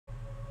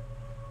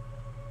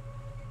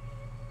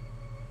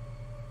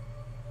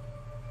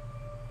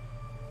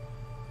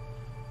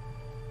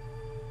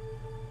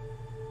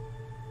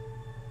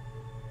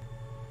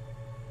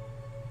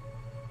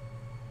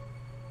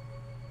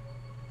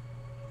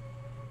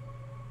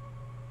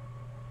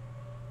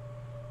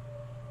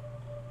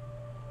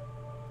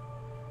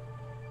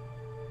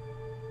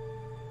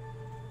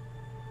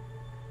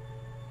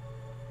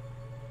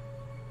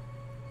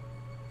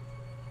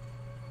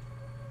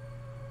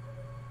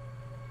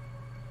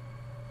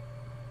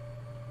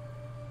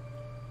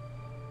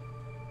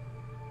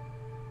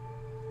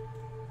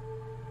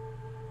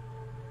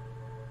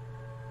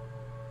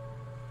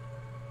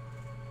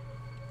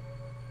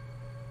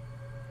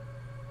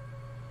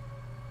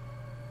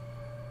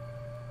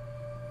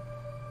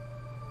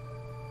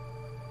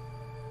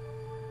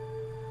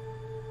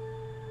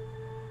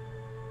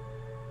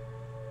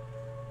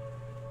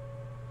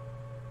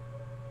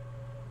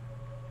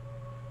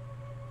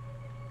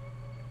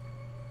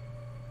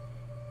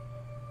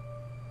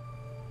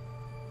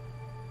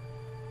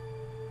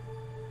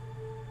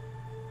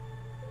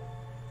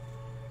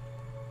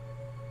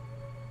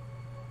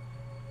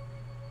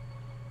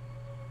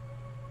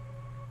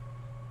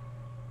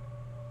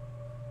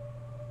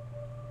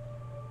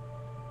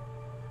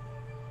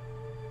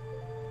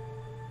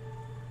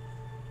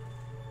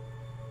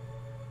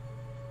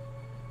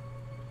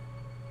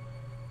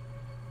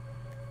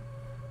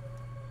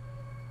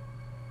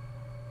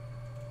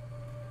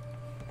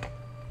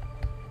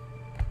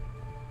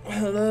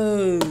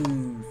Hello,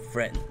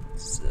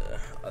 friends.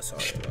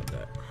 Sorry about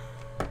that.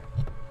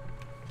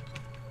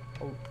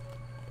 Oh,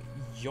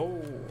 yo.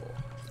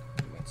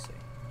 Let's see.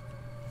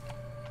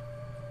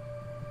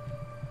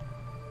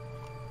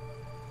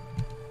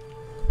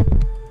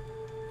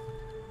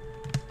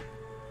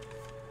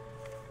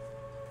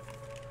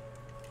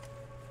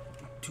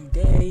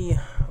 Today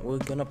we're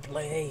gonna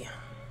play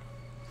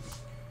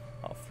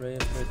our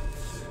favorite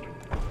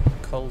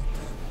cult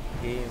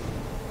game,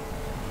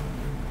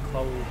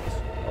 Cult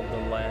of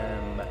the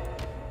Lamb.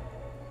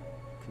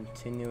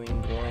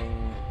 Continuing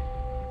growing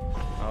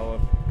our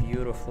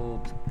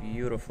beautiful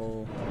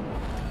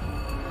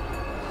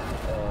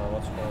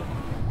what's it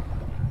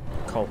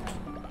called? Cult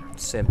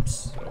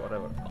Sims or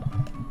whatever.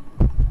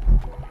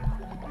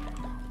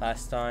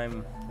 Last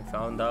time we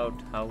found out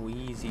how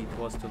easy it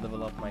was to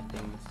level up my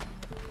things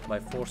by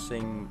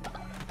forcing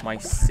my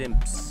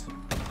Sims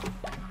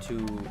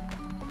to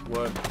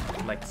work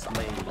like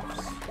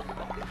slaves,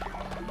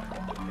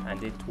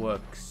 and it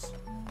works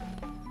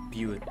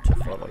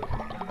beautifully.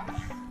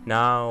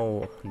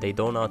 Now they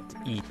do not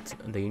eat,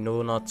 they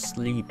do not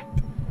sleep,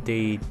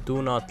 they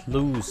do not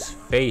lose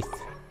faith.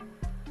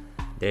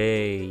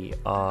 They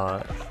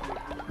are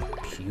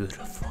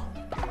beautiful,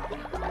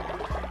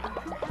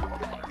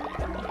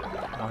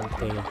 aren't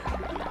they?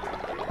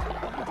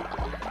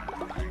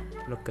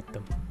 Look at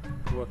them,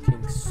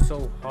 working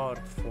so hard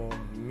for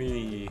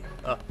me.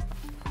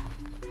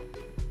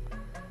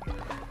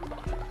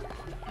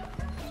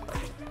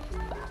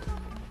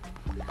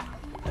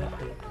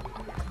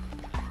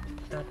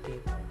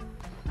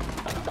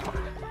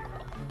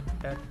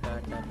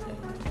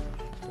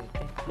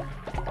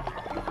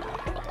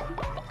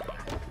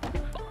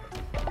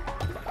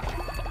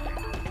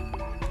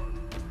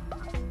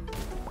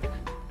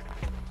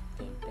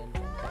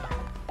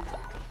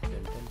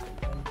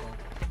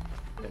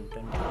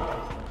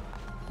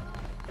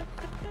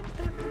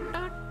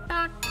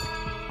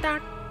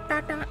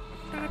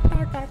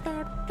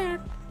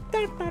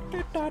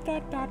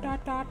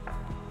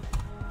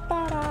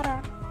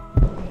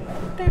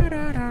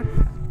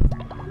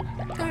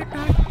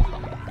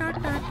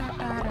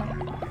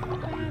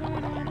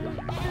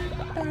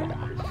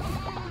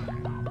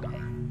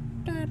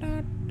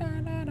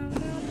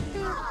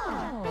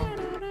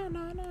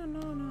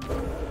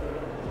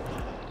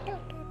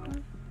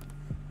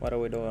 What do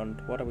we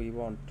want? What do we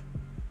want?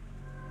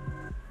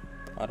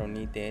 I don't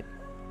need that.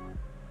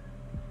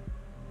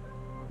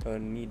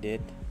 Don't need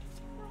it.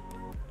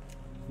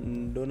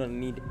 Do not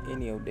need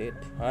any of that.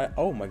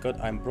 Oh my god,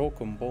 I'm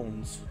broken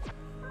bones.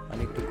 I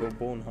need to go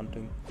bone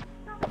hunting.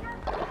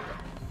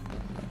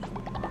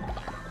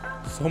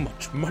 So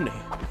much money.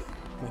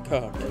 Oh my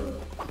god.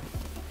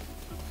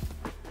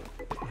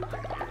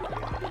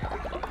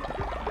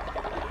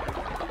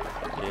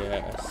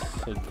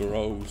 Yes, it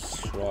grows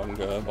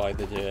stronger by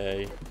the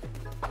day.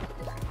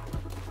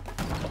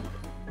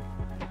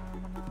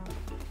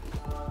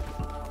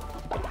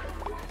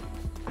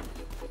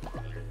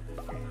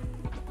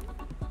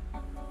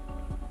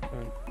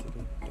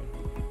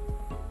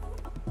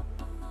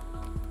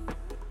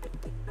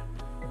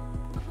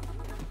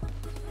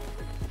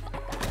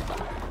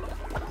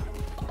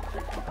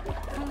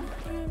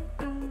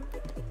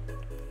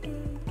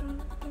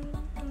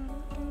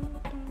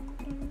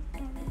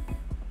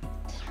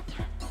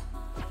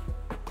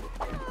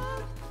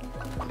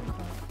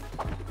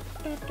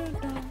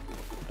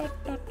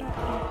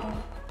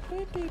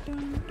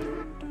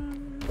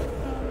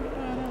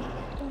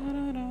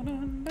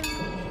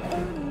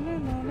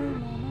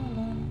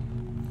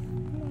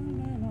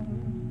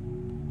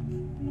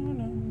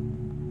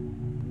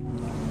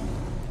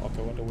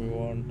 Okay, what do we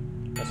want?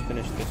 Let's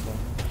finish this one.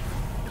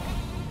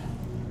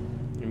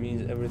 It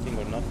means everything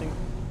or nothing.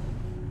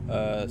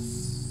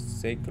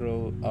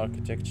 Sacral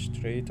architecture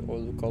trait.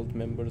 All cult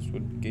members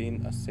would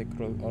gain a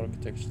sacral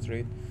architecture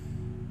trait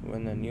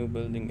when a new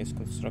building is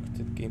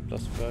constructed. Gain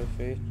 +5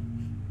 faith.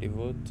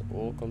 Devote.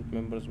 All cult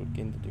members would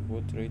gain the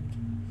devote trait.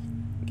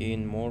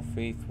 Gain more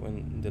faith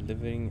when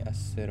delivering a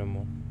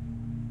ceremony.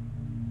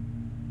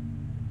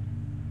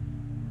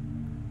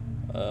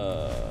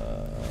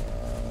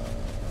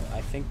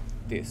 I think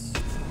this.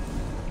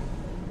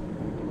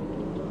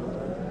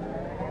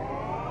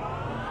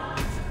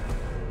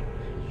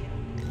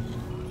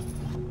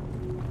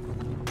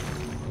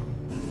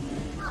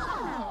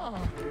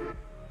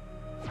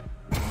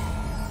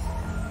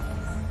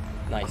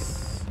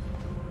 Nice.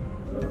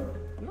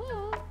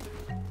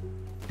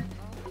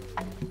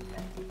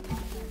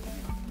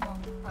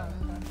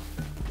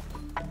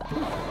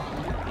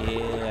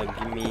 Yeah,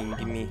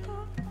 gimme.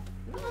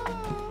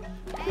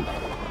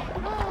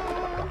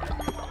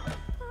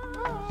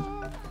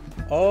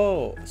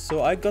 Oh,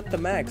 so I got the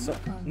max. So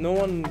no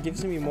one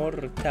gives me more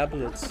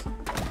tablets.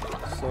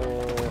 So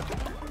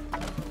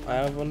I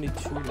have only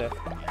 2 left.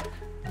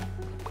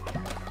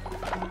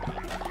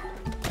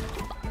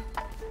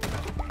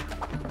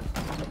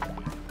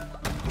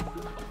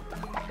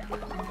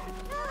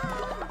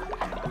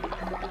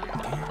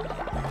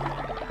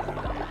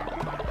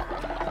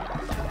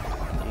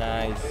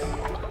 Nice.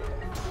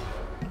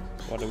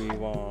 What do we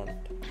want? want?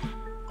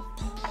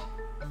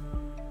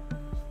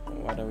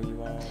 What do we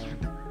want?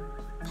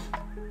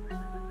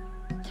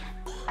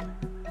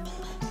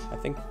 I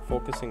think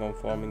focusing on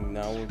farming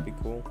now would be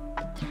cool.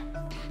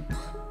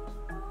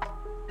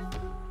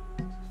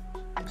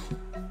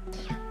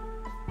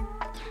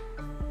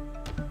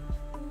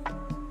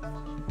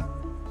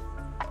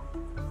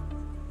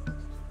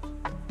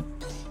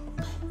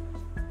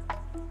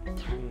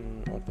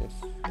 What is?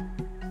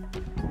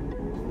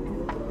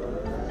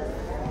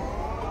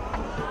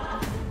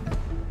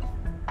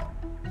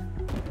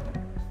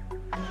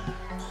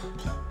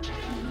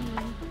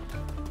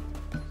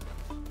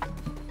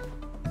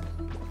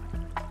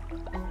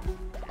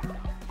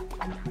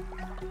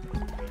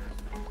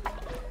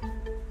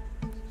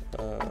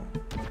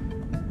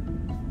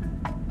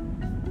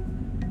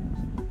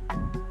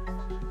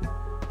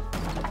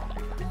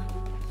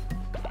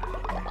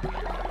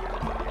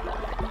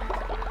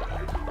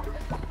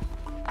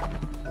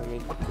 Let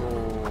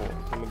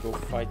me go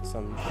fight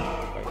some.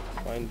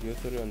 Find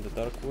Yuturu in the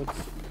dark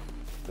woods.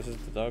 This is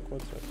the dark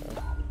woods. Okay.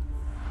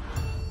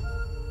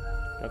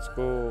 Let's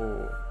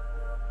go.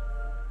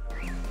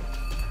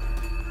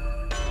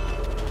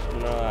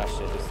 No,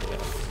 shit, this is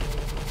it.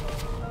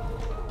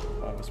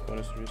 Harvest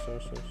bonus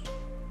resources.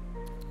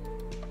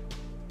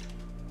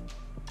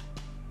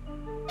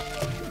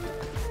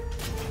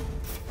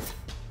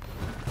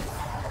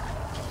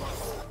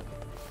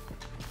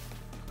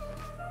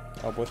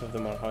 Oh, both of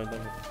them are high level.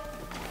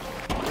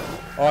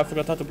 Oh, I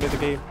forgot how to play the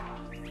game.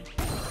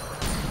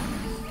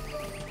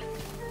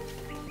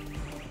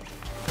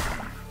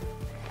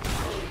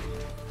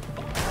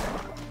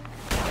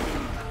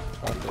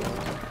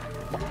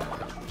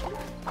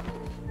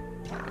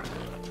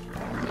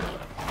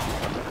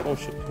 Oh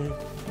shit.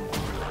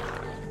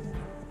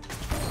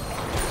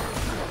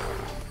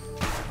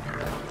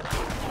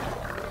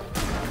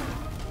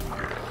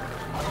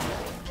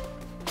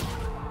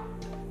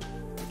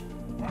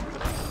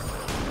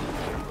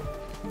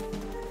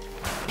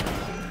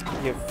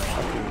 You're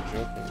fucking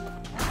joking.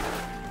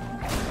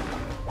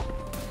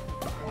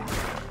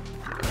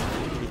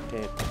 Eat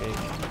that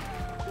fish.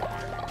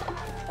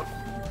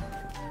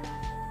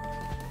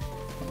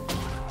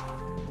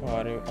 Oh, I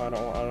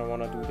don't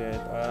want to do that.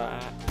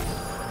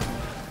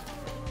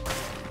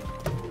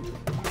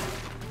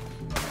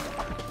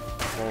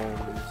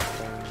 Bones.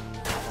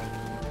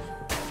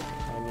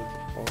 I need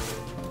bones.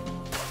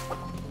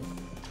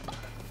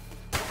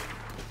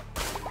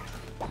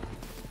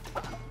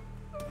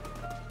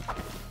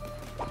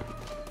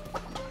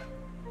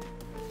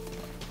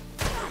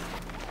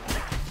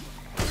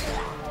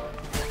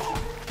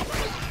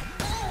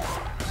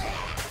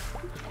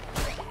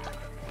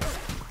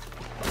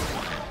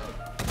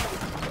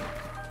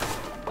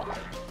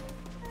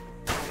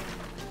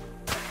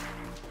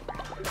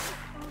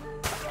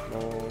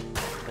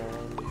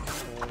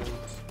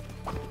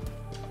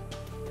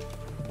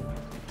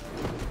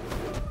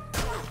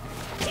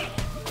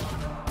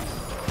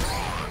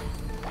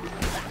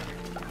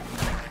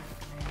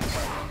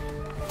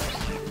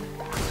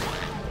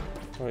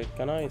 Wait,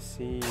 can I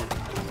see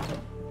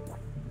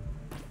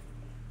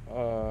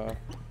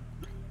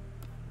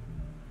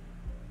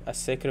a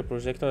sacred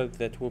projectile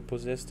that will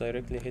possess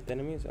directly hit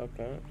enemies?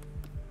 Okay.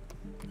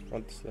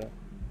 What's that?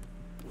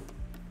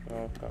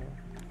 Okay.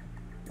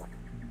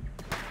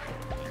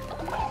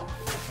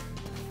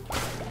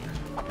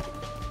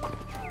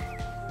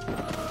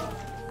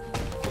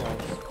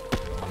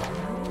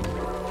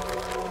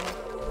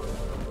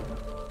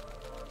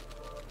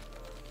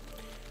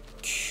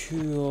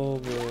 Cool,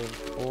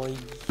 boy,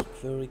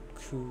 very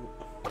cool.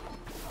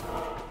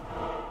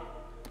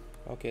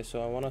 Okay,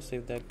 so I want to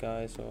save that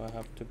guy, so I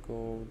have to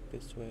go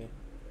this way.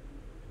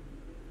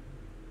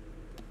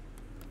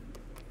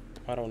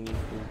 I don't need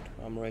food,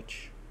 I'm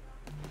rich.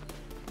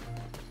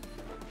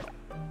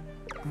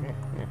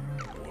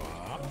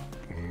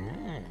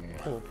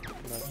 Oh,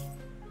 nice.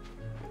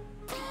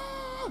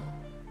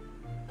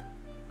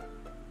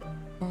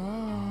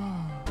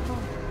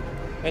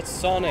 It's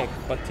Sonic,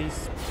 but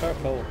he's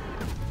purple.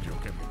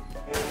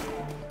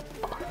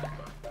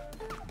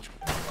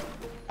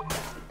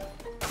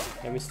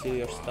 Let me steal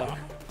your stuff.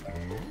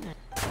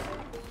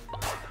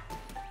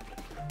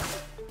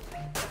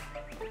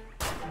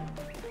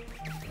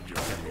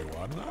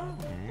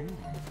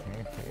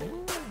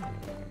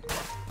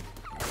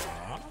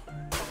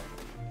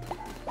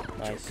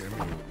 Nice.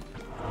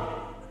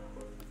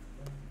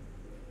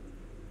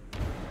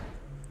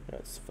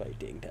 That's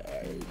fighting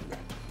time.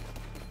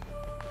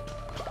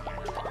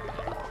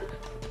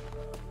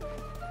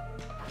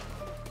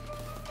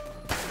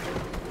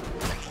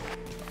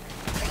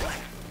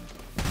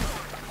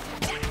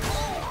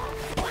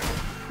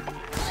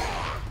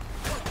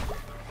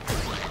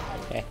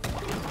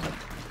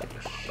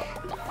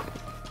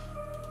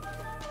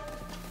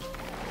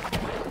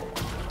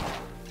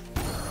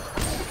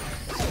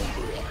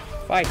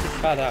 Fight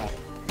each other.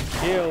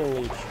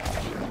 Kill each other.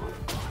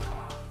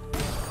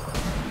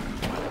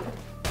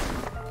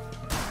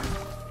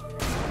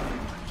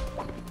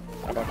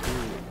 How about you?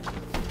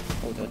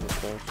 Oh, that was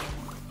close.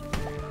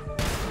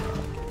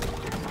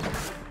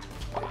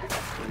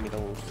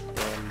 those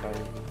damn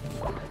bones.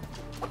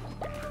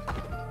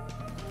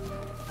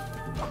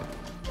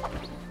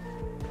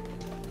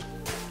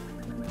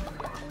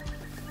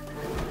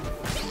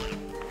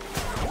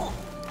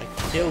 I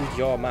killed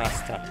your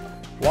master.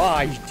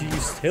 Why do you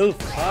still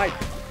fight?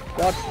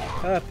 What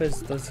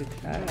purpose does it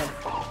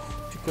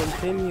have to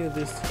continue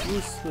this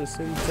useless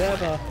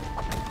endeavor?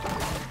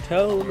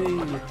 Tell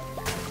me.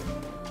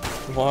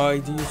 Why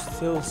do you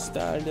still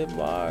stand in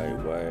my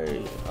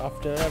way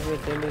after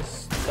everything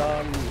is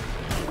done?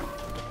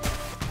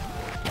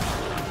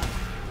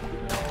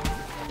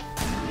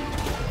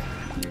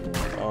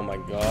 Oh my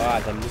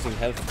god, I'm losing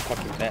health for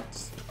fucking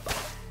bats.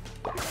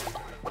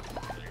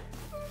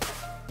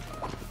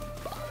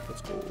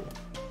 Let's go.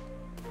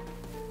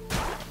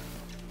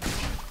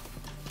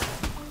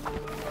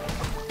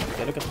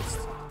 Okay, look at this.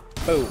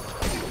 Boom.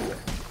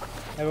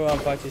 Everyone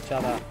fight each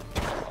other.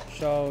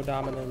 Show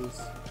dominance.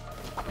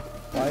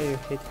 Why are you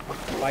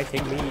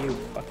fighting me, you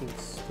fucking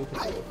stupid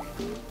fool?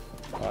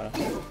 Voilà.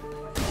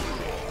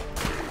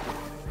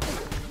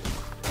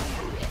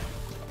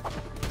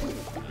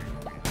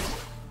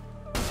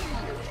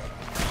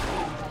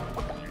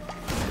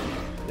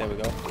 There we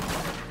go.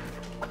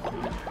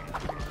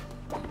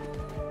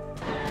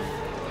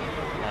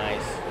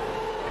 Nice.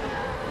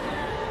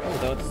 Oh,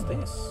 that's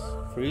this.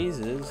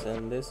 Freezes,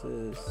 and this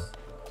is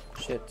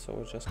shit, so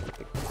we're just gonna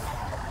pick this.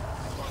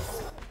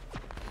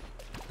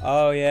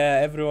 Oh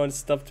yeah, everyone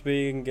stopped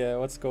being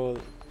what's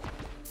called.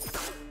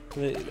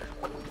 They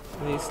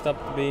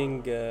stopped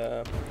being.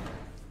 They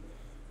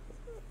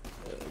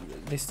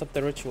stopped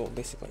the ritual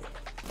basically.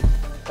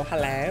 Oh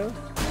hello.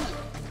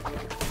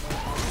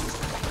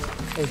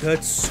 Oh,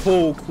 that's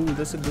so cool.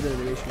 That's a good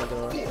animation.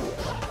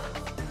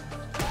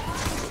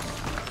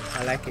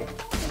 I like it.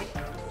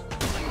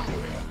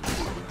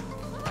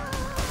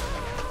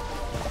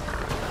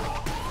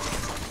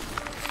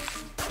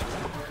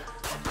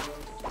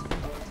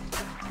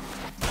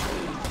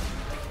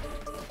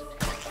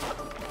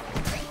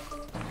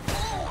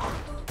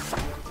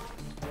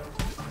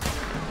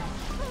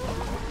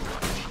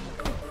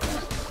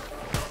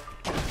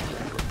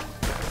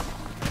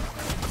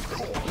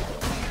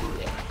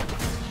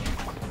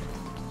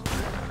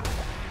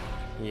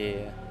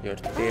 Yeah, you're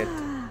dead.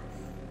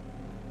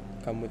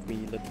 Come with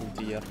me, little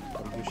dear,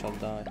 or you shall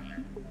die.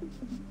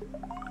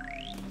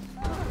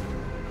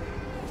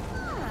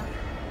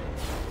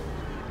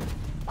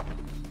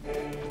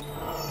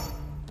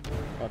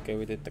 Okay,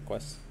 we did the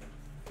quest.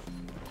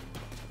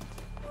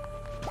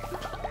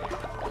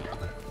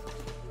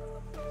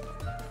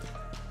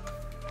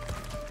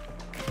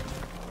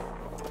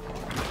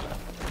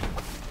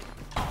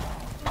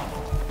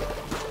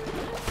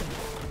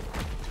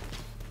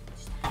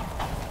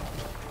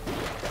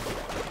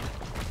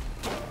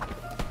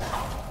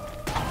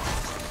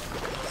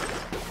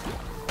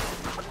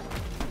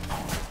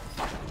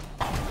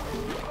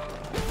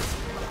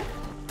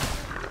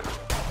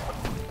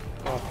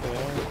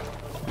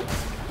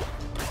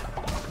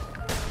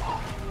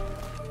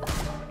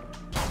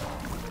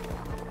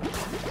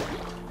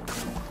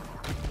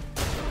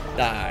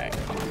 Die.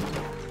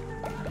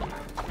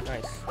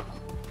 Nice.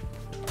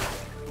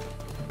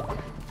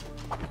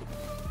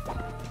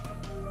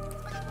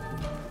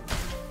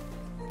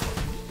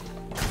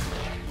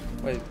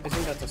 Wait,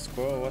 isn't that a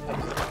squirrel? What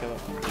happens if I kill him?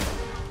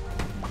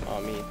 Oh,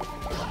 me.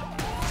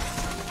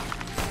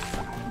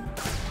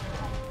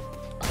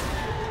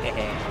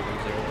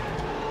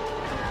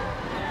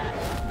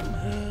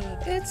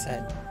 It's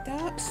a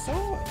dark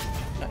sword.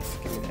 Nice,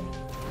 give me that.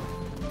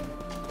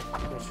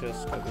 Let's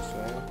just go this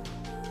way.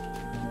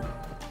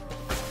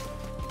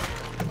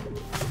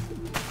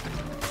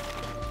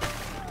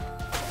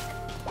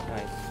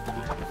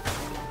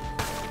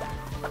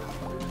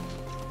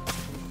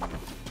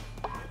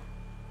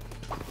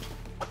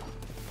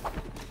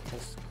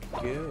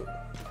 Go.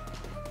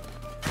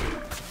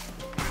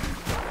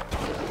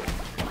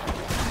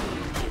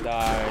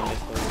 Die,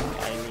 little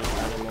tiny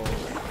animal.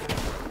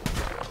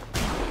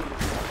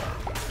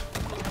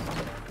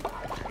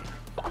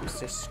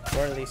 Mr.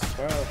 Squirrely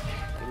Squirrel,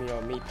 give me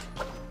your meat.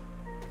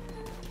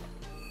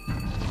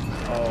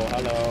 Oh,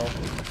 hello.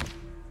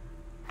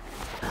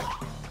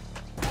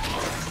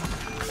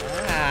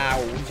 Ow,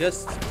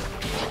 just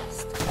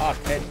stop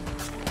it.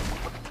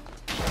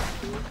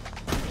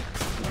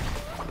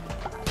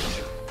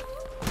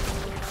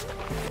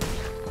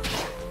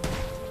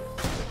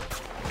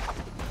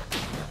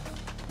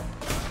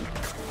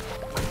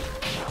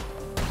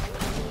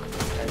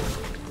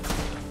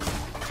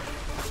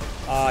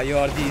 You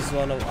are these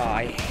one of.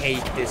 I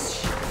hate this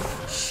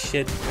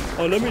shit.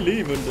 Oh, let me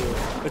leave.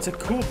 And it's a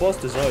cool boss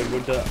design.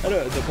 When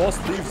the boss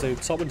leaves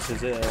and summons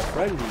his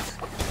friends.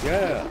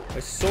 Yeah,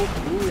 it's so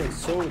cool and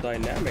so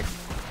dynamic.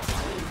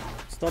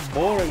 It's not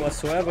boring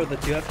whatsoever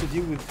that you have to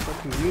deal with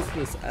fucking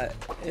useless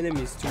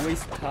enemies to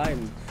waste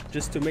time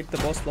just to make the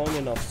boss long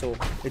enough so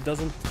it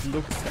doesn't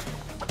be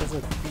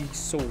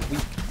so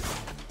weak.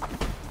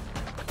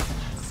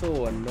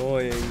 So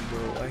annoying,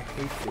 bro. I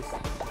hate this.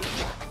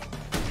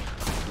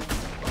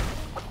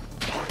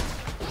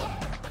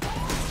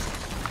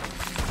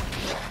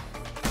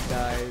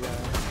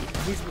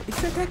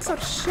 His attacks are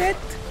shit!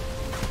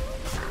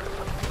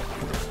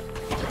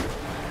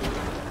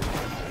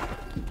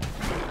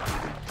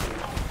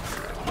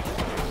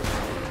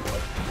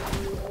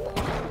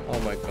 Oh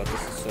my god,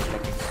 this is so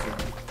fucking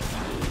stupid.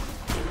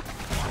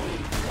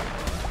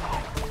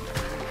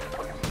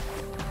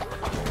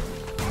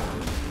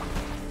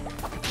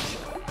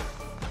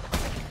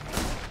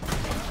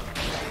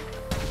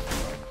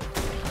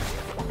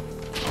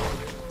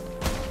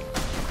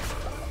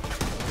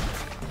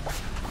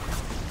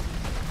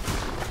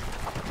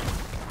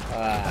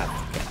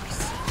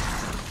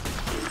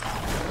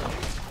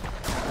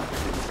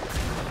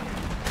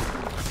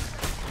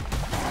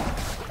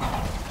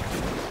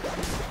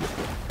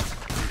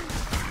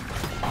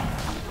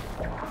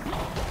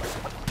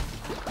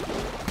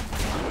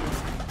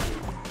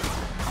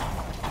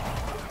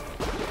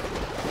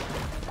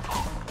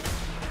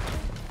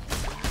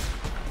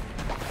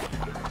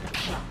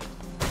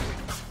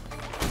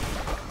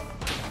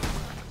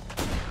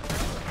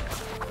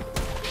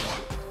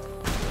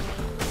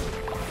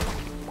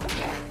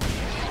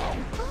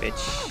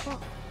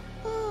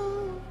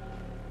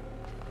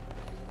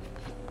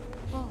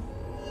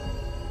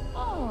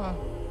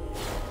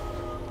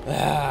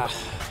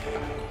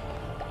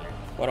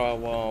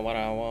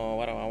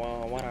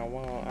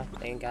 I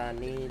think I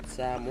need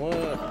some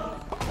wood.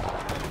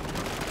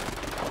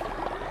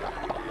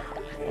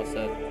 What's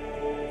that?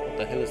 What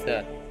the hell is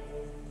that?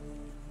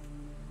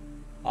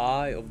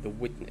 Eye of the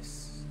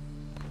Witness.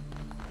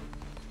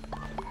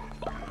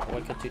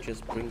 Why can't you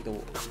just bring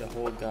the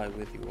whole guy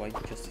with you? Why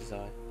just his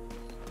eye?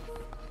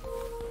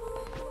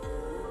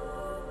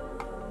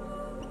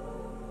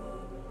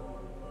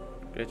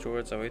 Great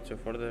rewards await your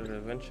further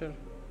adventure,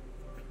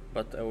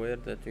 but aware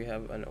that you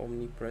have an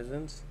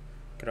omnipresence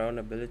crown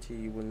ability,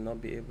 you will not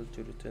be able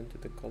to return to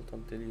the cult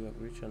until you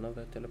have reached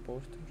another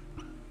teleporter.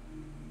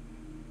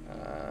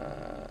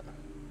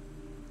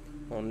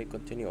 Only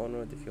continue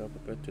onward if you are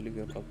prepared to leave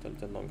your cult a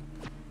little longer.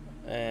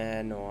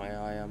 No,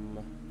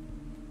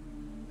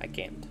 I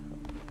can't.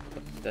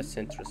 But that's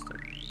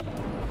interesting.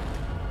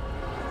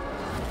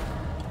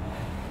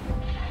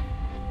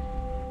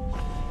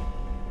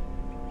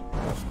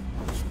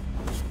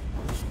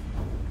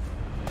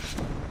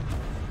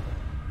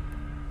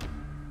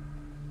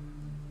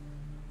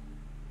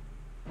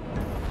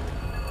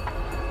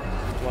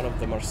 One of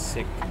them are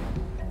sick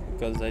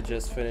because I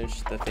just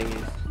finished the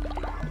thingy.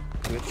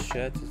 Which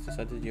chat has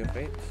decided your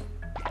fate?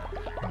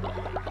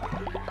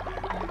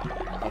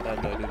 How the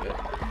hell do I do that?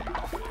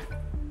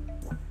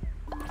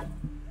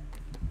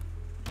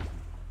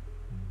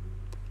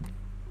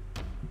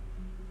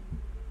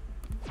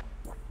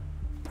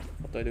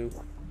 What do I do?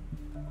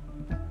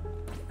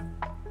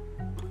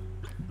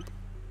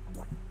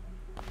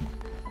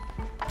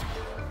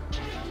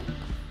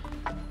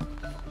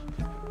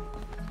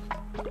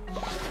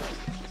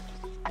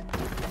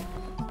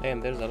 Damn,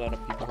 there's a lot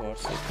of people who are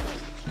sick.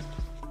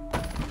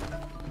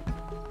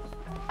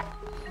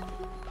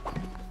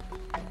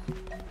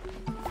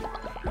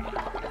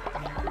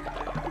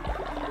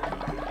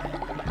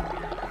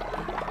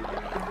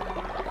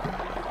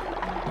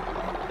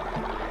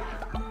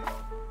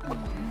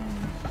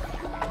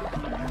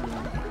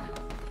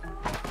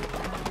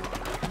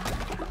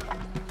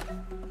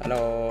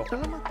 Hello.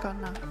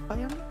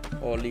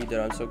 Oh,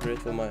 leader, I'm so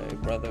grateful my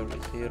brother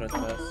is here at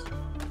last.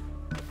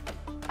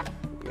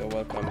 You're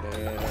welcome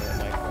there, my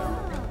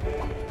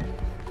friend.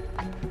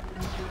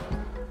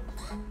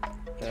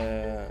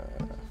 Yeah.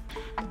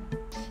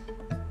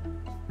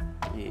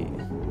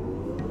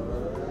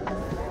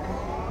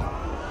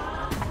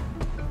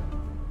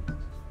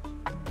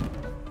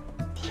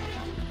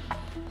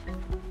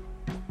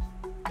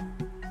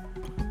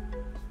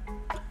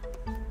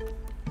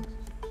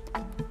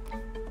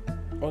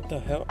 What the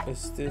hell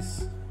is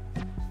this?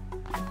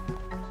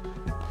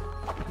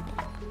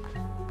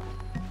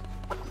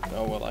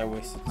 Oh well, I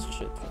wasted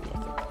shit for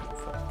nothing.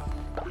 Fuck.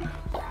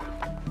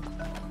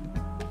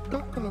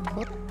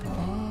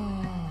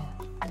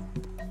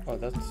 Oh,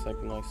 that's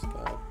like nice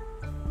guy.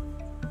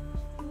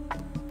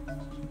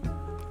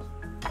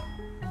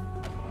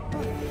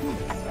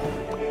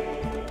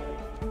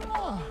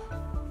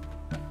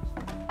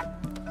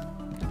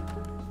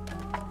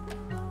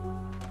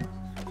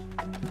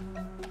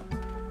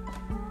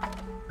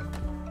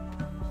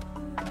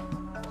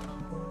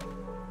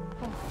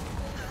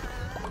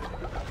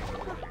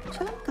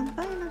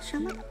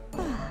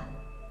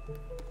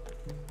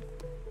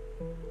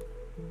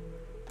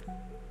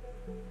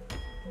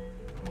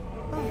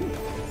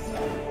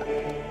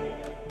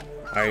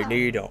 I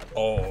need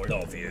all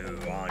of you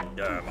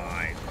under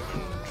my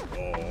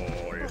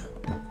control.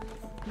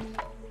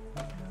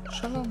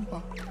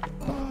 Shalamba.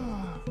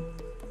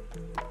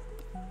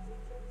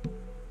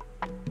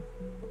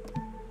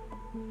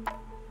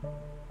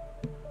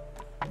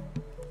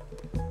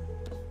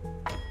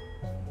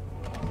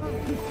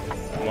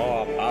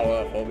 More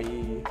power for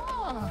me.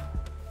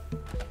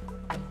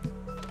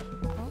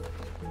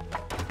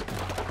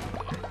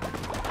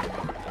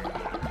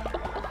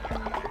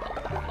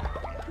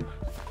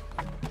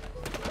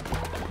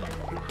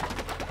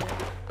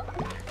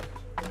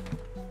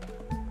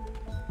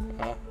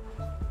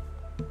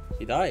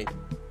 He died.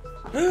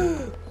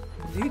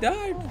 He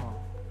died.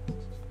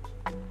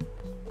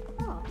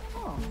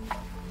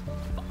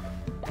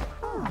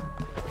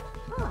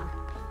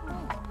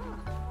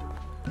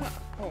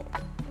 Oh.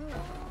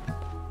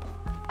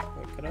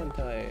 Why can't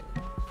I?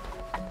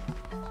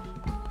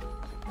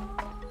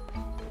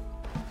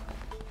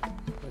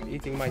 I'm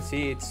eating my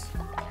seeds.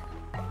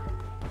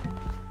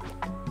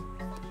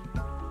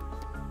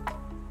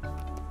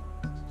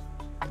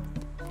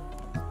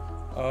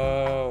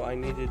 Oh, I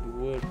needed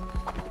wood.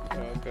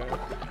 Okay.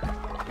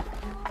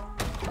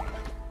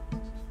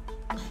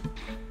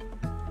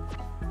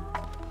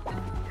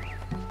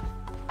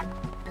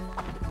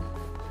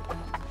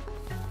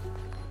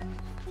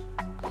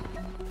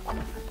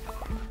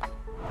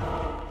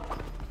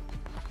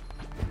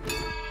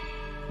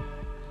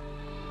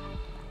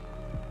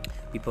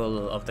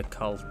 People of the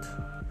cult,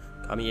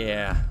 come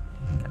here.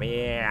 Come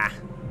here.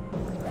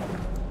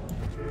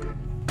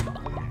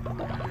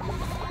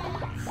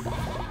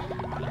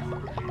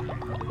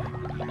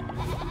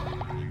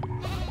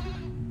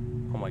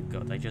 Oh my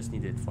god, I just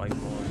needed 5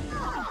 more.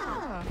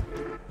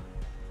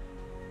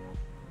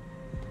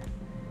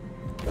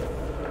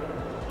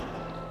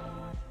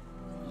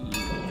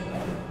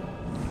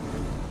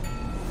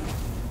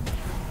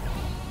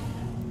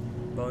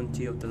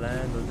 Bounty of the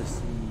land or the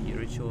sea,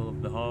 ritual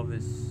of the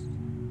harvest,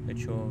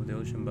 ritual of the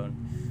ocean burn.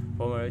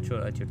 Form a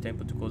ritual at your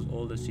temple to cause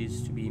all the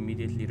seeds to be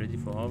immediately ready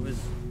for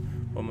harvest.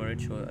 Form a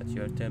ritual at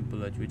your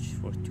temple at which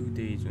for 2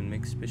 days will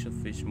make special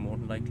fish more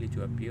likely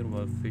to appear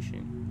while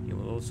fishing. You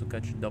will also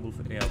catch double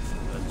fish. Yeah,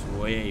 that's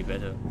way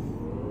better.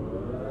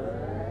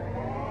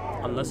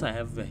 Unless I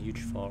have a huge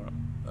farm.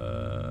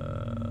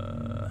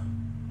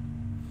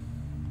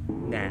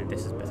 Nah,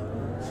 this is better.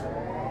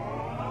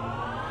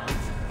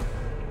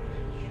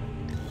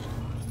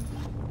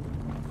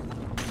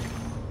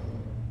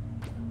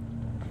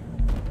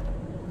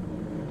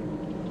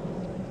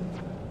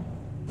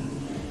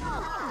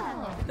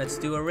 Let's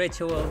do a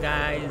ritual,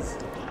 guys.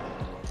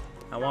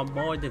 I want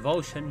more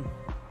devotion.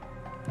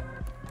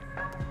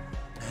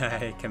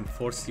 I can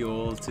force you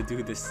all to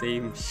do the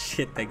same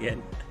shit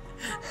again.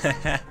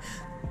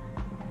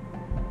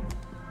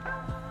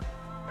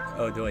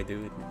 Oh, do I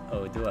do it?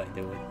 Oh, do I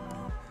do it?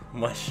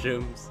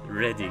 Mushrooms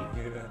ready.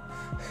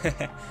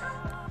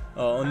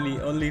 Oh,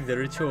 only the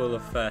ritual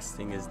of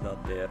fasting is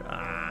not there.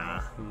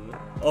 Ah.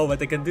 Oh,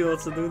 but I can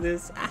also do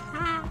this.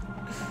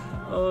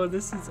 Oh,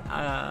 this is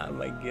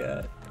my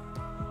god.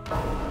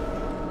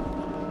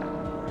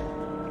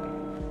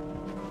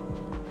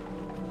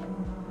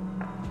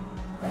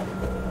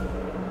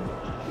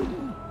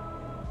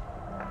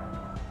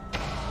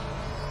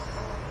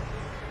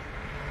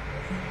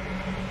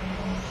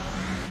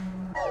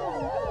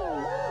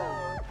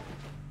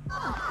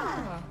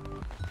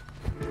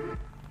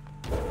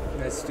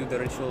 Let's do the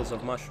rituals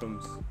of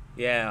mushrooms.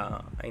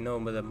 Yeah, I know,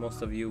 but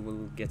most of you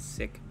will get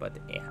sick, but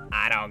yeah,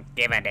 I don't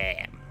give a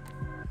damn.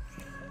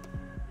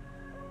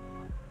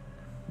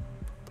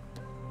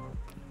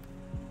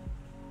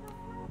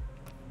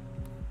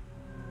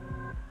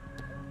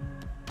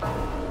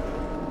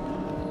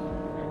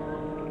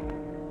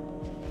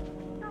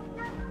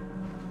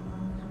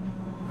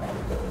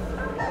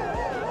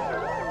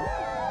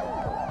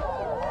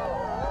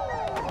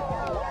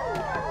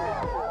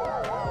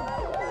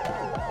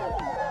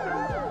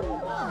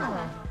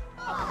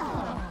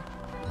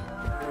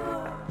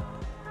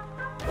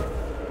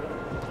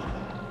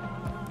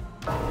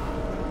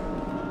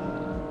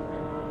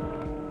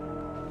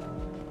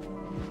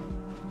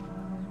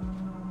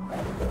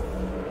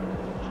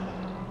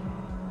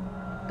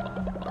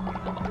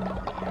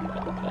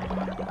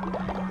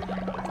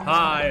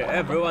 Hi,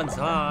 everyone's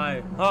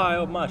high. High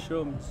of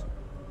mushrooms.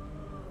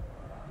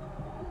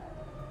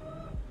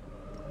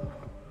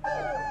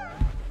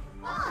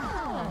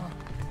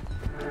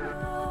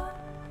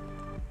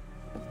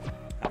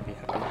 Happy,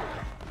 happy.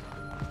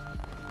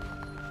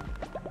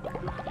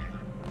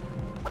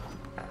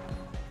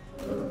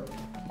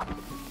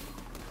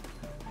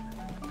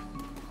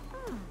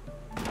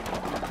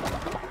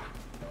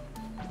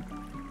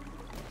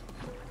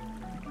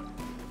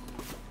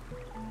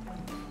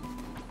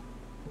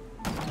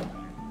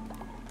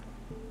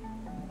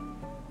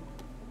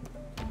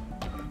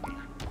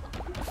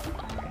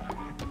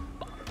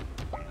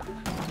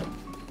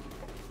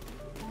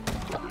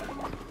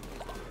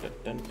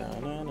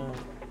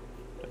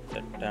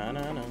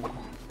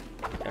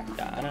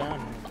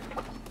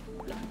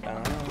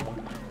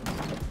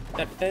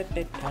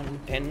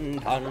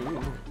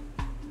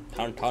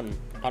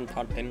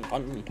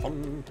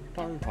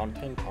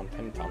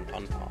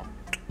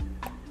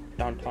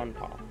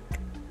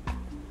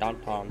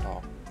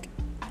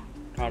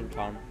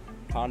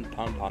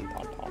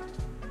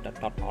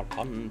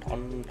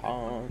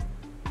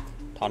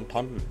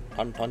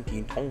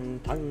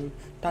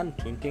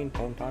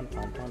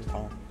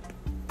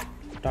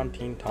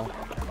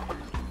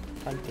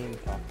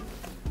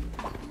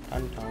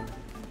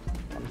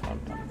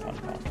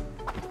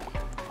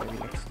 Maybe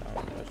next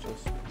time, let's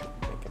just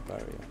make a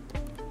barrier.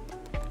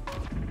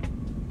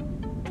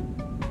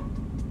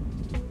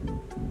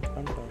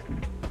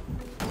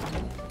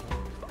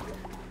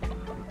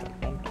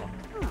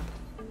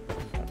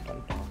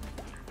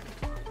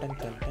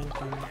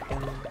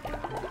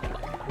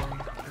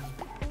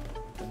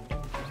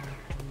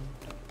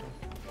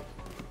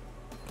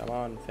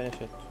 on,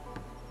 finish it.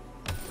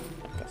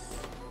 Yes.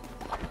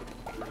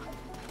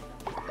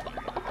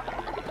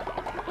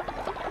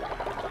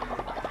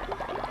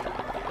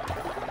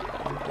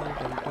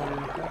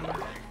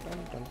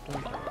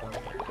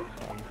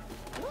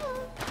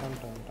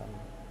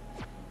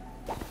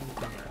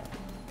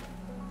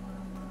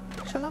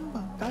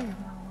 Shalamba, tayo.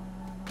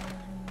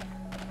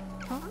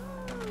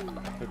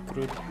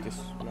 Recruit,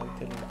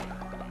 dismantling,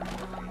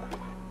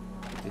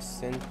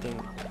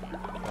 dissenting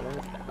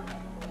follower.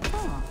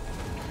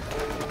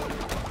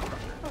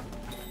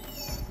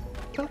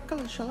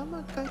 Kal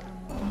shalama kay.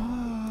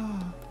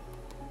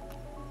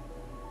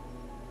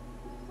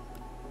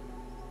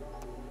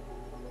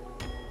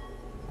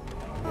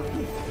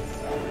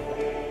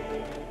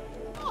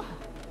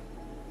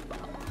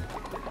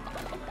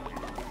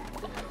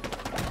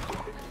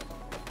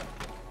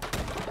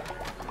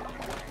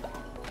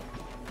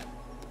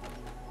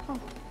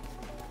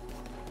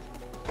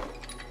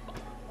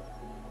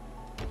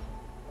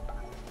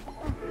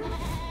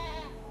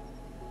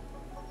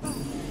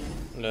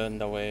 Learn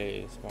the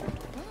way, smart.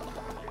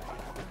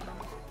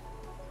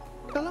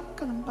 Kalam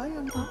ka ng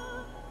bayan, ha?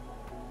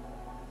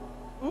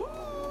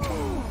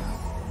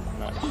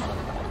 Nice.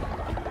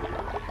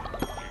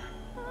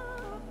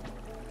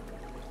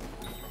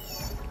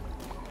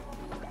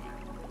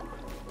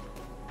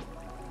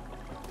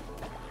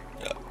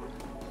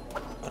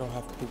 I don't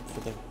have poop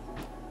for them.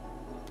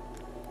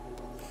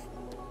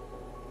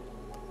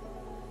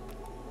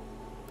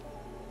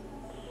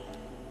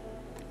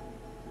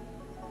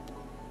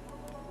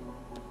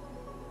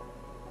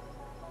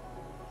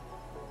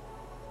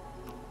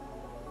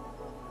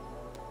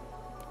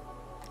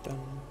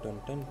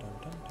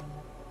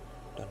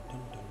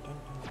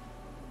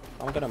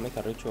 I'm gonna make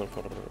a ritual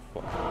for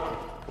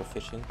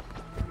fishing.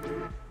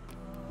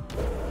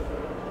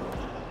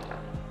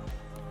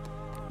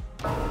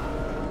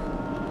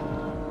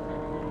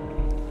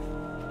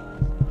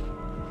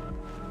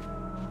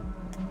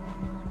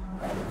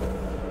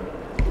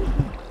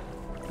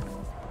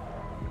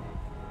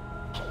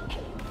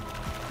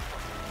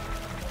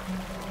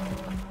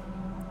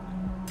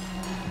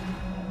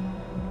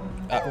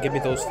 Give me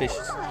those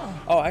fishes.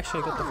 Oh,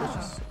 actually, I got the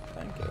fishes.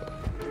 Thank you.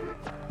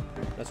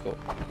 Let's go.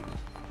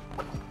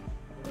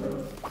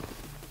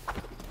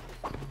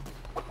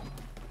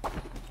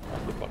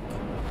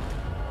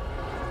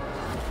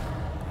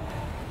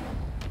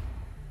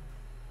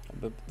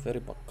 I'm a very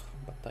buck,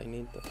 but I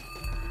need the.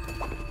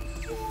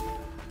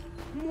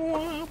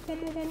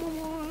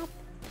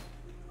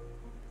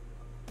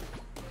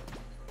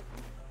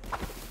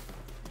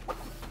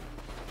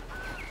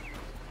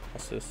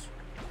 What's this?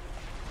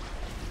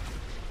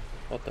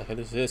 What the hell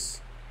is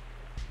this?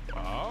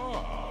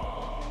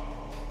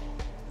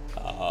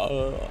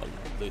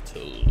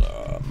 Little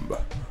lamb,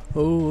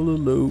 all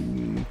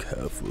alone,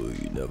 careful,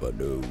 he never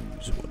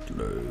knows what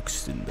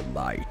lurks in the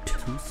light.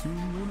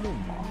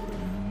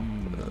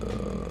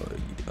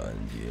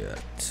 And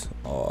yet,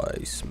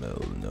 I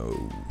smell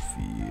no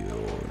fear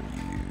on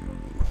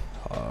you.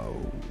 How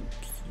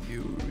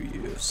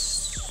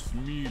curious.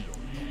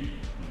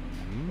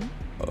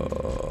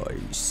 I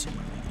see.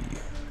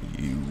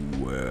 You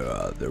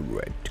wear the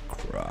red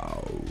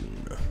crown.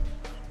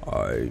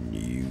 I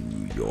knew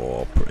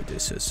your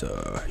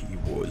predecessor. He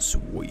was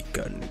weak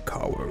and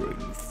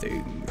cowering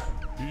thing.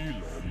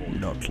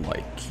 Not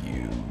like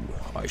you,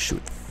 I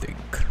should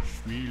think.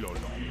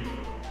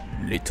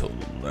 Little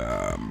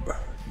lamb,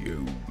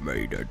 you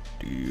made a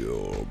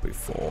deal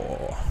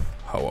before.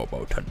 How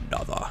about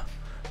another?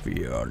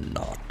 Fear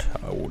not,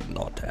 I would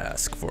not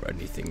ask for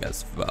anything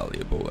as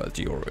valuable as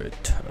your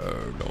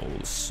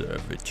eternal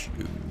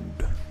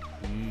servitude.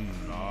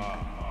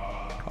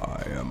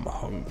 I am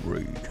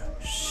hungry,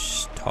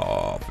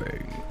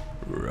 starving,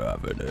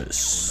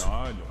 ravenous.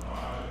 I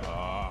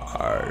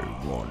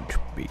want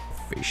big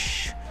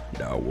fish.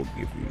 Now we'll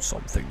give you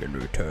something in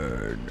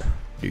return.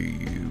 Do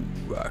you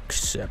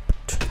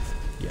accept?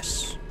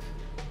 Yes.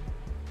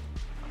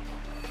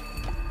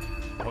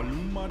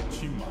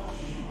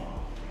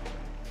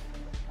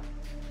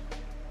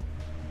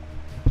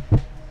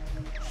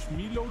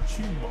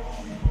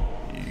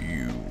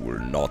 You will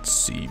not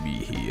see me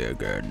here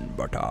again,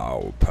 but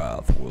our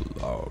path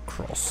will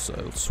cross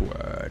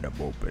elsewhere in a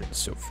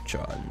moment of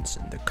chance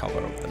in the cover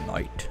of the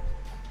night.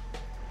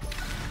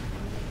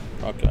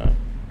 Okay.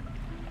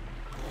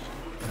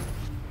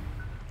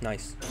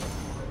 Nice.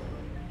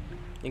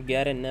 You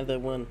got another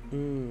one.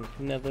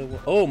 Another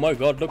one. Oh my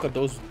god, look at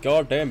those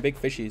goddamn big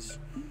fishies.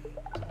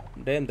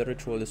 Damn, the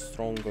ritual is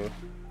stronger.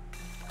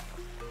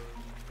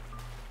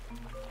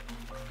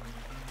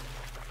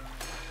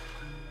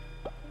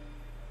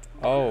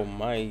 Oh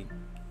my,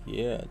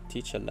 yeah,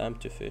 teach a lamb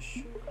to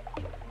fish.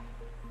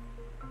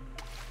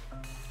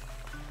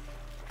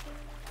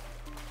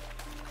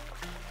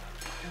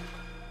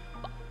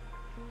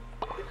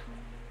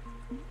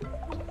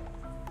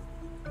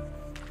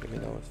 Give me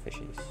those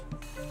fishies.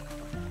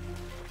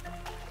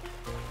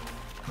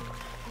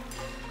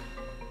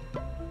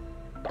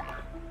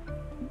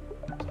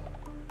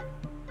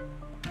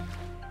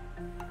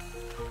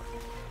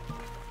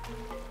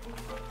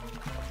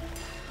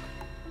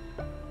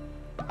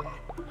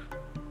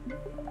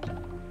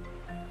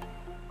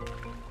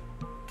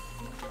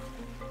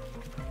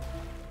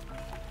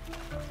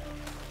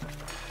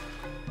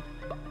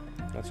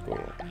 Let's go.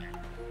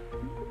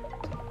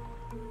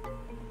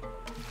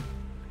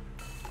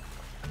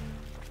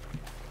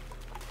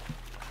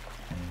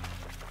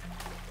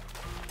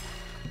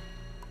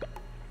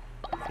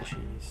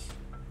 Fishies.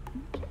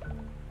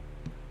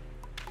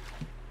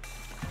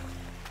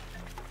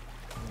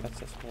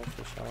 That's a small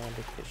fish. I want a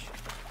big fish.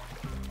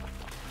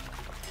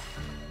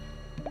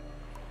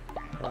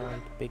 I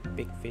want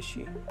big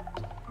fishy.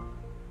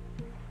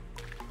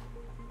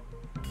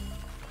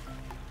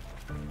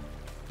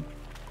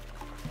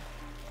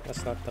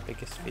 That's not the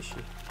biggest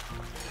fishy.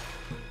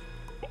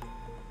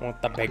 I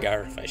want the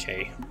bigger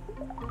fishy.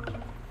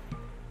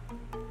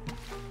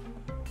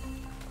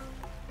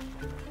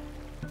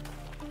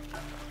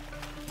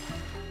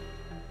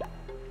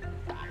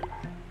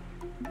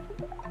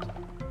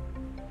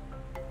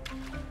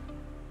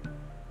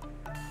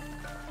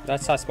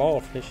 That's a small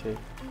fishy.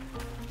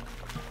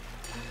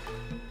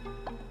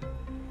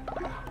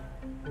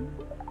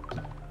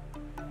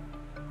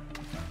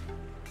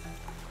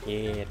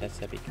 Yeah,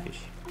 that's a big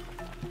fish.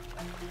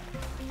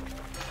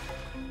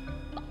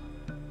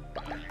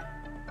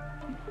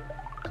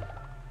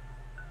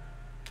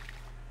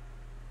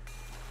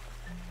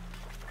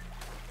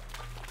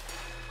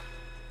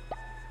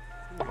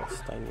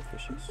 That's tiny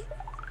fishes.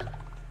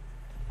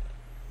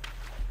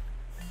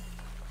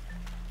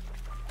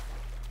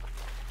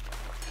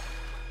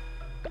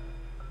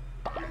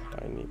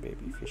 Tiny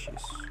baby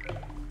fishes.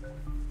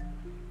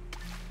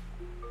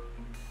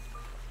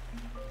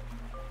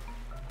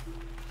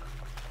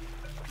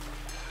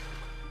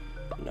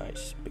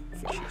 Nice big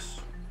fishes.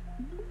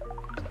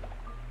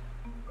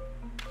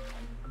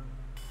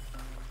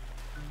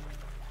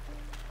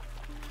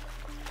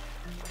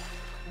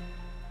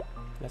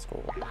 Let's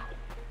go.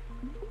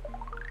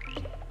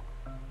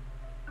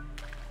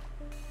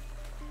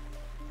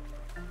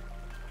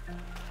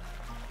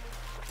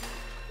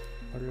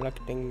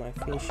 Collecting my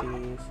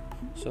fishies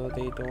so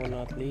they do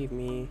not leave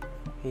me.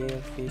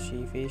 Here,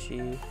 fishy,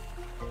 fishy.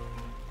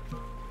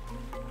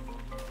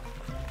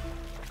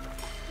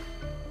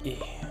 Yeah.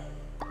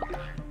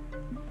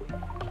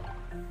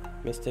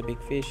 Mr. Big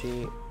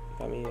Fishy,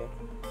 come here.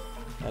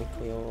 Thank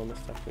you,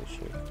 Mr.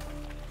 Fishy.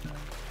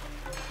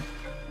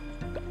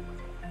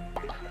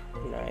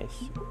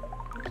 Nice.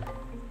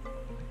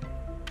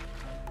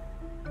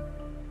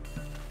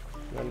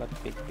 You're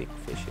not big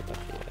fishy, but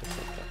yeah, it's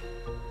okay.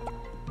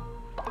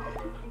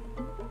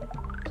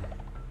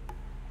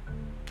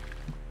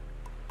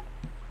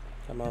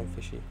 Come on,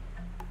 fishy.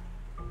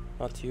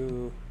 Not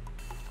you.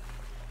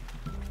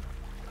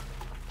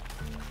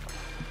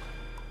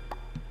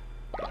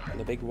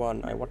 The big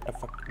one. What the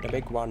fuck? The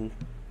big one.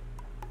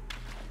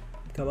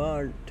 Come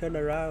on, turn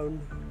around.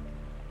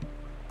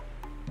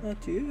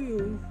 Not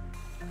you.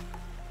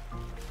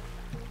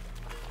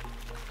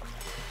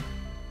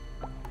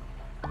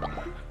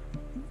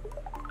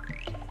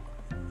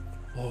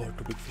 Oh,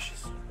 two big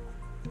fishes.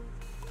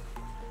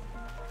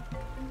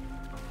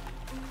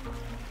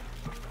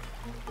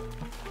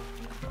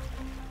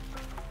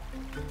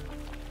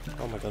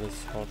 Oh my god,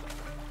 it's hot.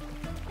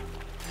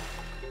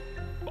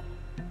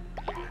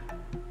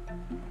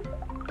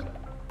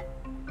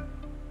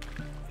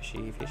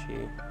 Fishy,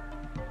 fishy.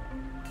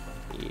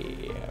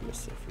 Yeah,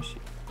 Mr.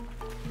 Fishy.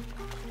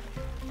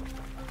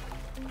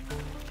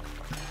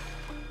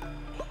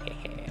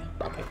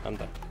 Okay, I'm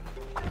done.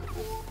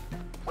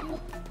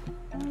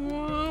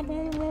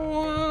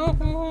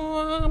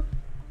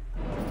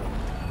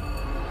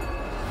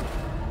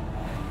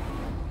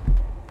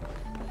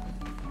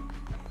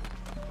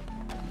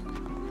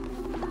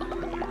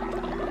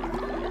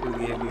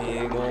 Give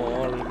me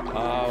more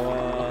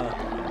power.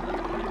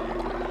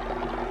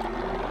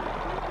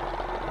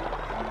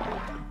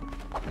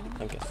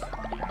 I guess.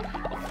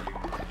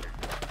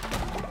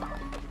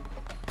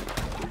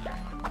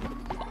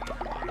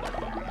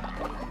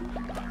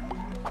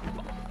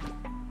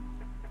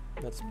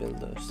 Let's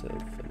build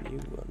ourselves a new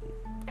one.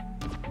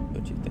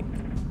 What do you think?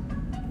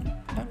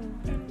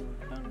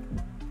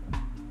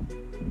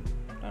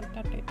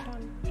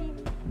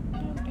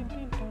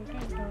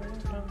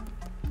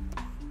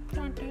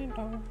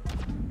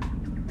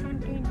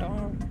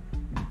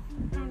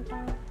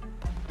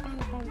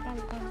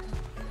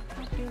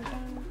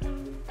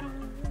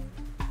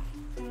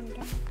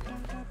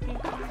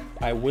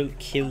 I will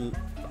kill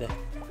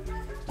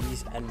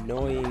these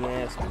annoying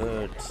ass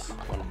birds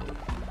one day.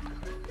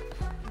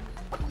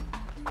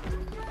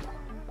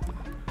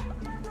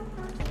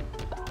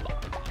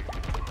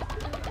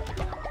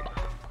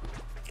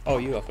 Oh,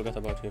 you, I forgot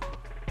about you.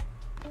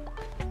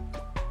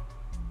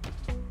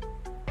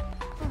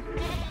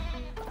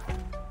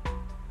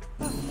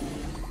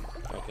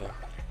 Okay.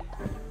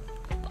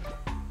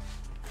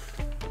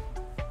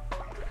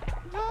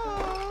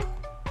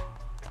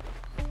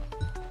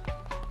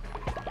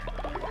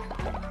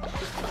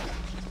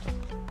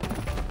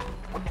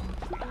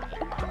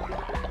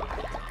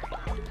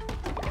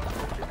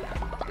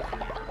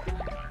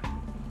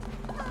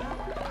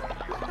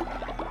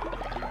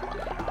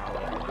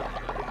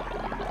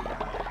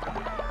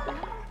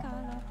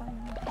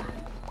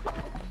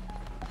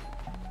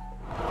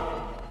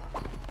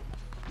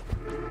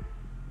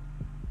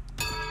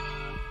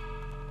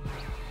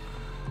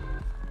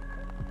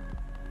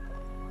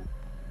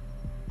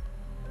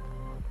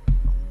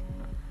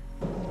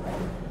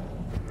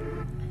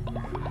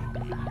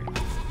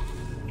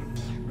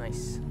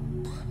 Nice.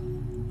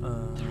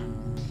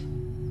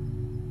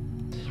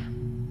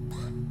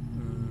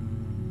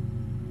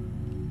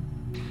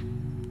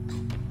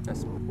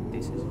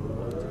 This is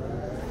important.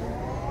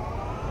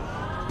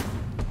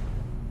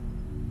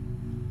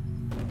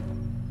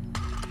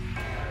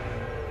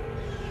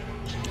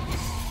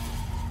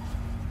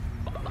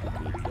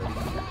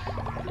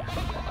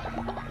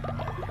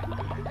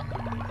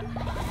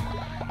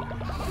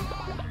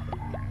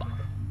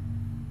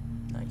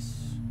 Nice.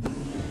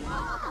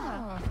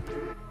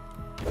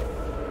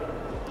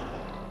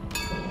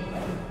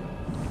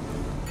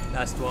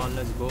 Last one,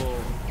 let's go.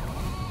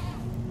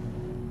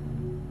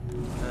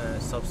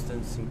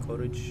 Substance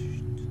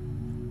encouraged.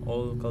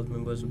 All cult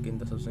members who gain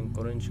the substance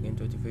encouraged gain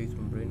 20 faith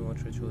when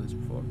brainwash ritual is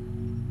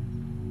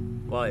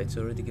performed. Why? It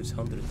already gives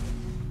 100.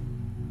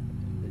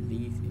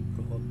 Belief in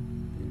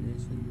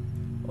prohibition.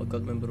 All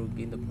cult members who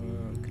gain the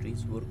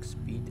increased work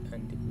speed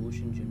and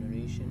devotion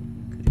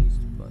generation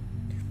increased by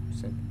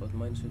 50%, but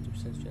minus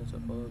 50% chance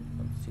of all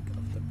become sick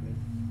after brain.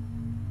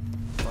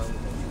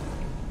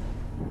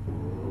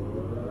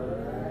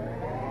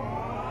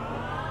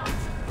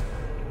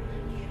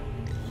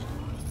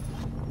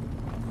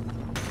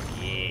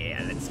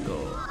 Yeah, let's go.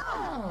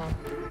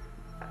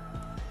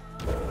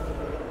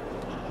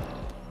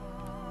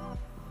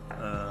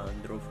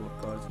 Draw 4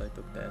 cards, I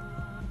took that.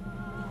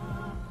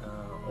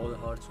 All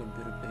hearts will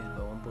be replaced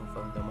by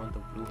 1.5 the amount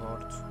of blue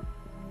hearts.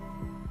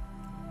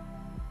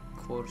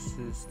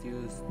 Courses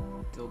deals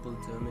double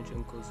damage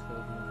and cause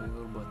health in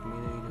favor, but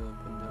melee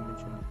weapon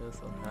damage and health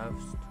are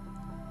halved.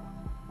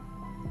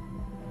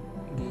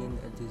 Gain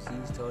a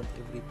diseased heart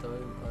every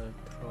time a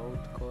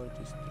Trout card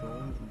is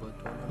drawn, but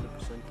 100%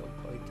 of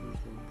items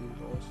will be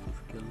lost if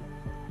killed.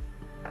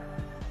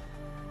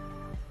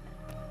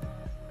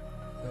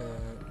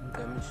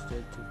 Damage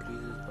that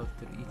increases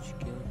after each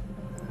kill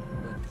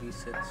by 3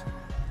 sets.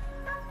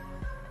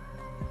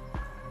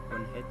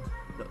 One hit,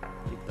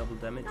 take double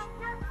damage.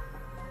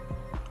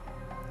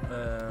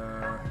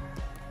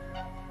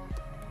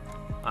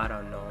 I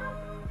don't know.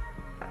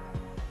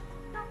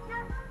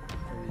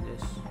 Maybe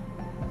this.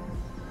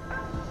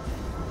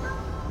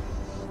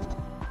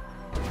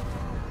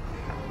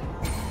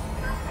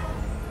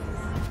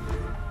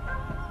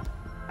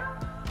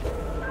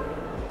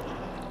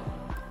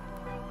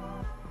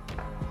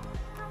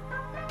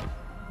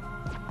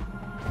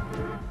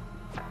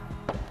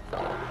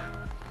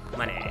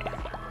 Money.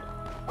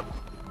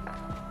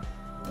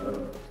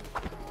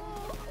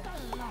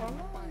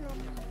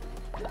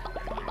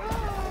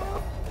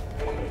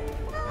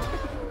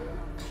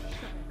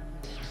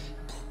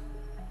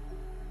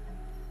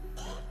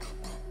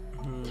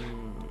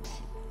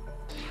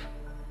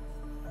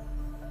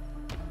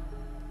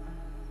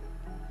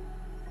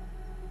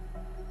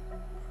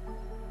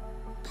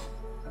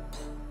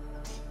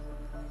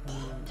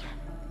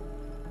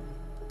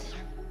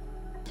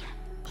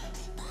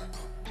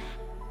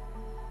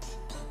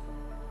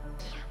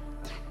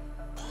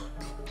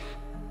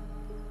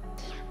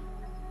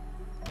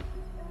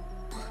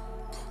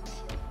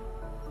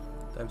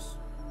 Times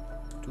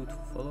 2 to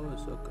follow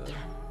is okay.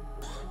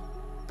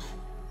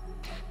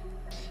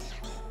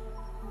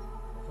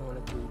 I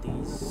wanna do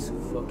these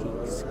fucking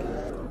skill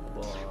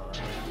combo.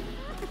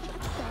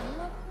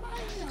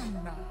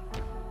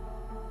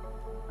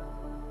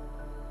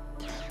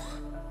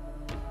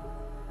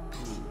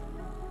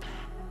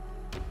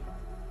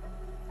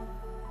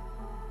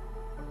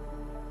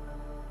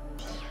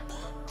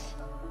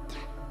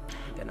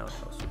 Get out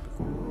house super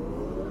cool.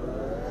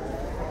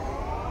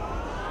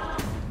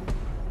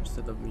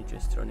 Instead of me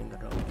just running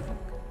around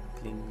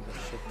cleaning the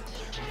shit.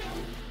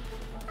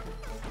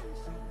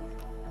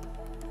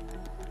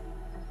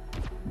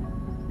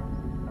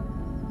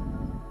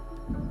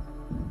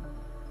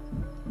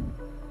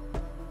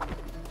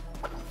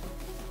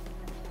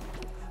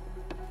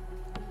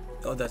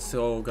 Oh, that's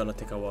all gonna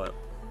take a while.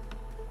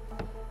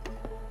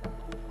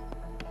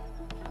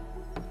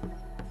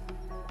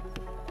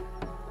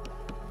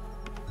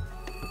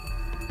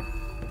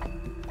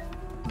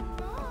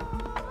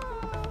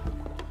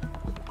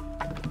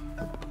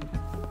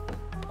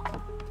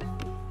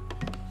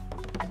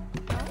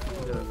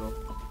 There we go.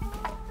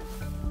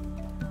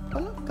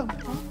 Welcome,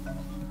 huh?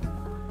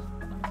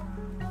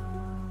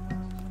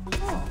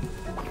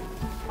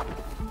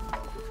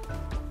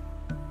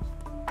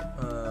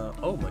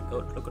 Oh my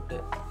god, look at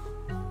that.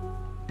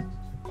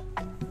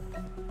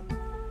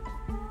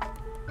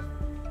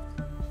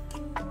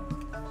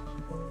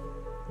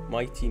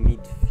 Mighty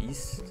Meat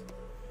Feast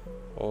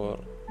or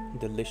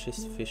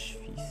Delicious Fish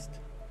Feast.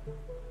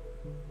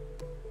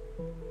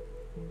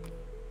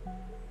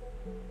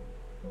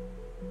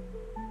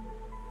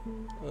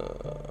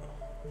 Uh,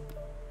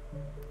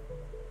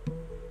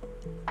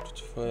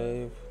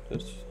 5,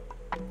 30.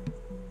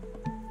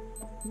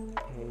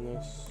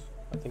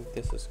 I think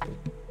this is good.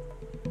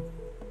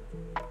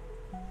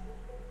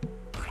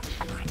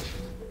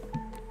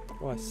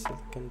 Oh, I still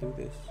can do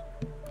this.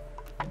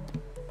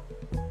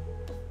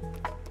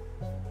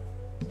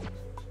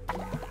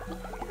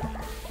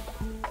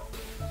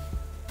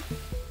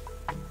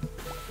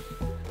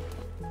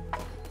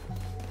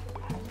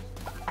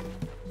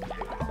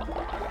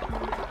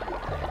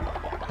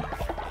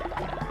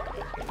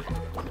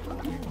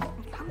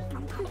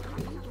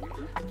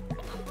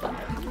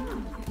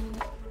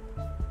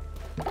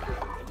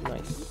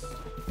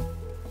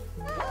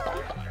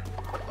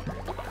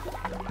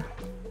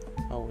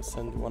 will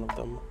send one of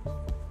them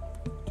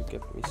to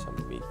get me some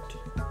meat.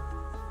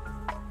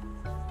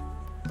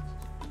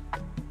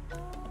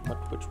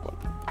 But which one?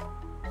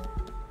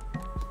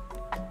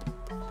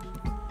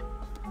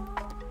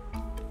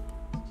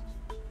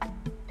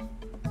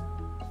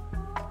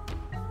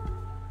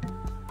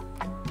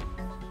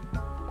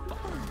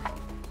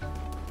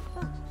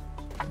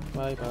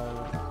 Bye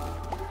bye.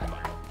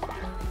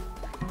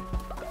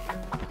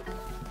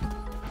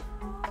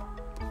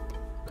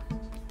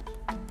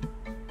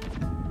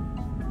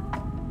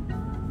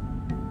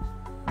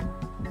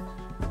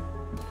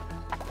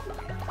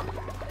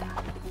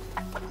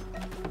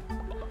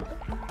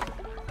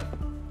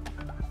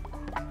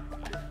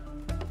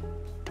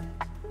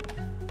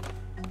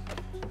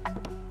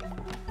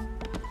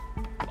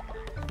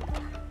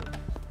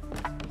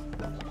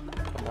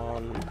 Come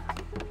on.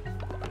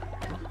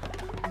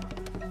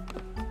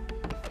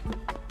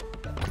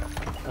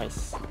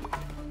 Nice.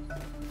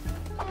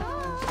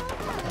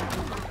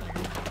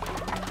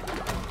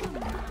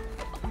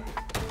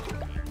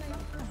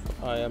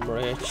 I am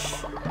rich.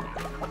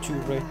 Too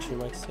rich, you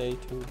might say,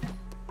 too.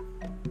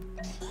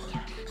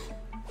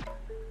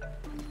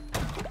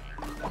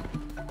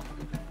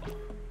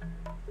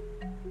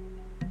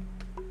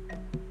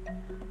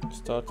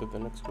 Started the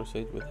next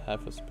crusade with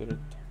half a spirit.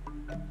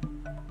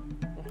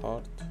 A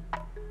heart.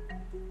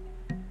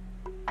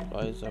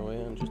 Flies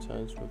away and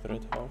returns with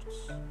red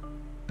hearts.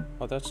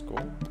 Oh, that's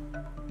cool.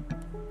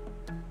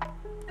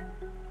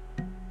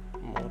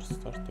 More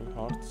starting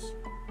hearts.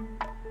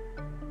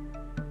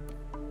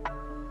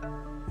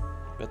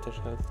 Better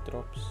health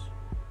drops.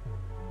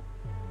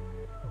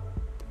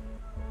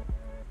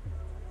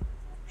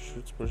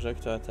 Shoots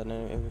projectile at an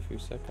enemy every few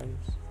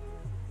seconds.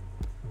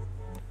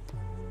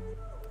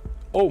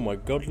 Oh my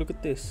god, look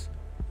at this.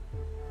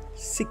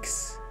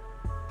 6.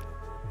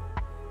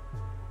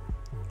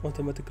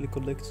 Automatically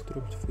collects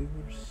dropped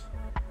favors.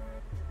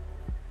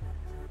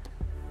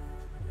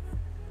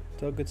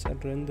 Targets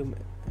at random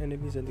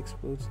enemies and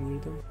explodes near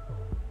them.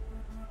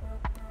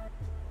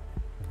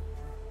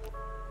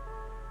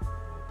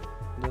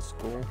 That's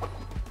cool.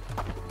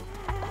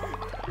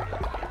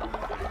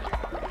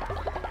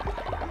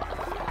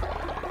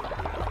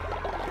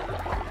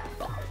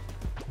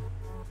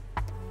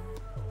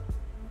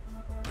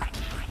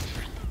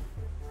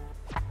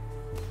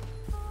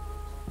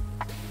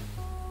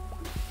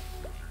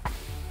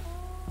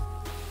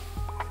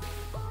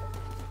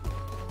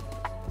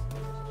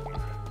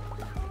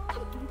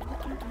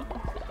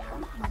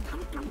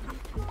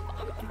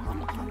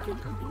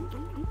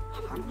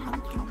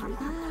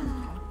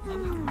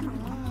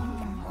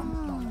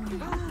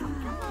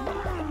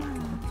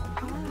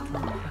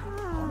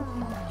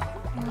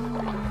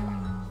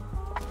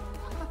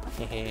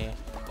 Hehe.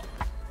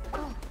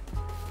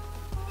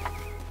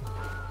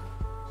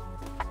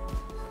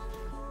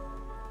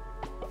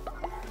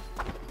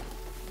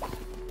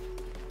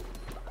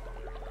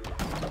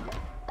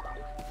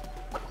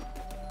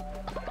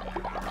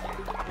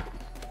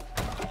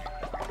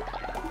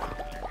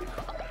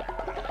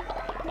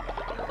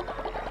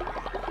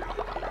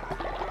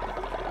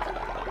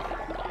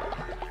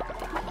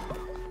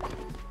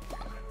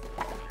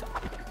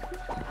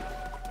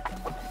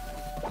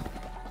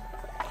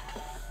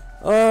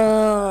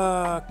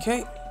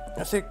 Okay,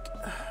 I think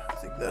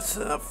that's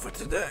enough for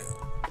today.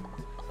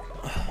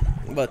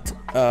 But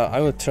I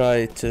will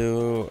try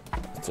to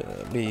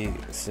be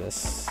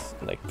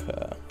like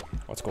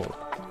what's called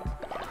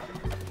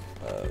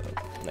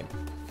like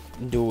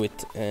do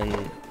it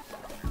in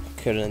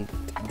current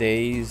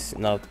days,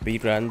 not be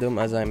random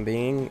as I'm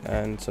being.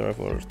 And sorry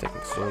for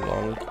taking so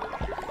long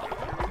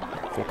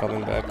for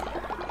coming back.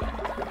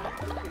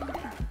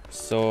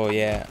 So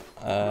yeah.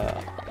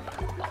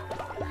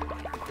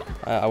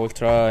 I will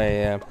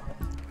try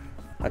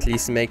at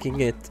least making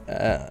it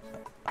a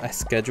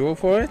schedule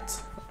for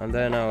it, and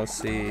then I'll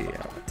see.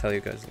 I'll tell you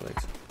guys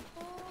later.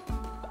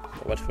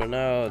 But for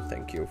now,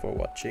 thank you for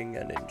watching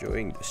and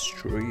enjoying the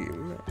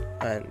stream.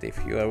 And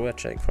if you are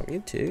watching from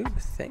YouTube,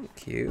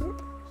 thank you.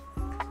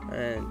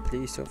 And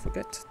please don't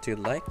forget to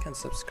like and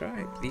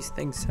subscribe. These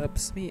things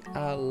helps me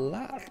a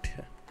lot.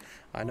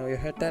 I know you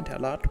heard that a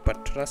lot,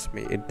 but trust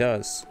me, it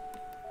does.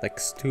 Like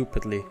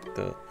stupidly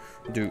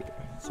do.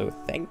 So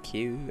thank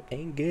you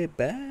and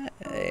goodbye.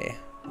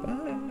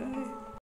 Bye.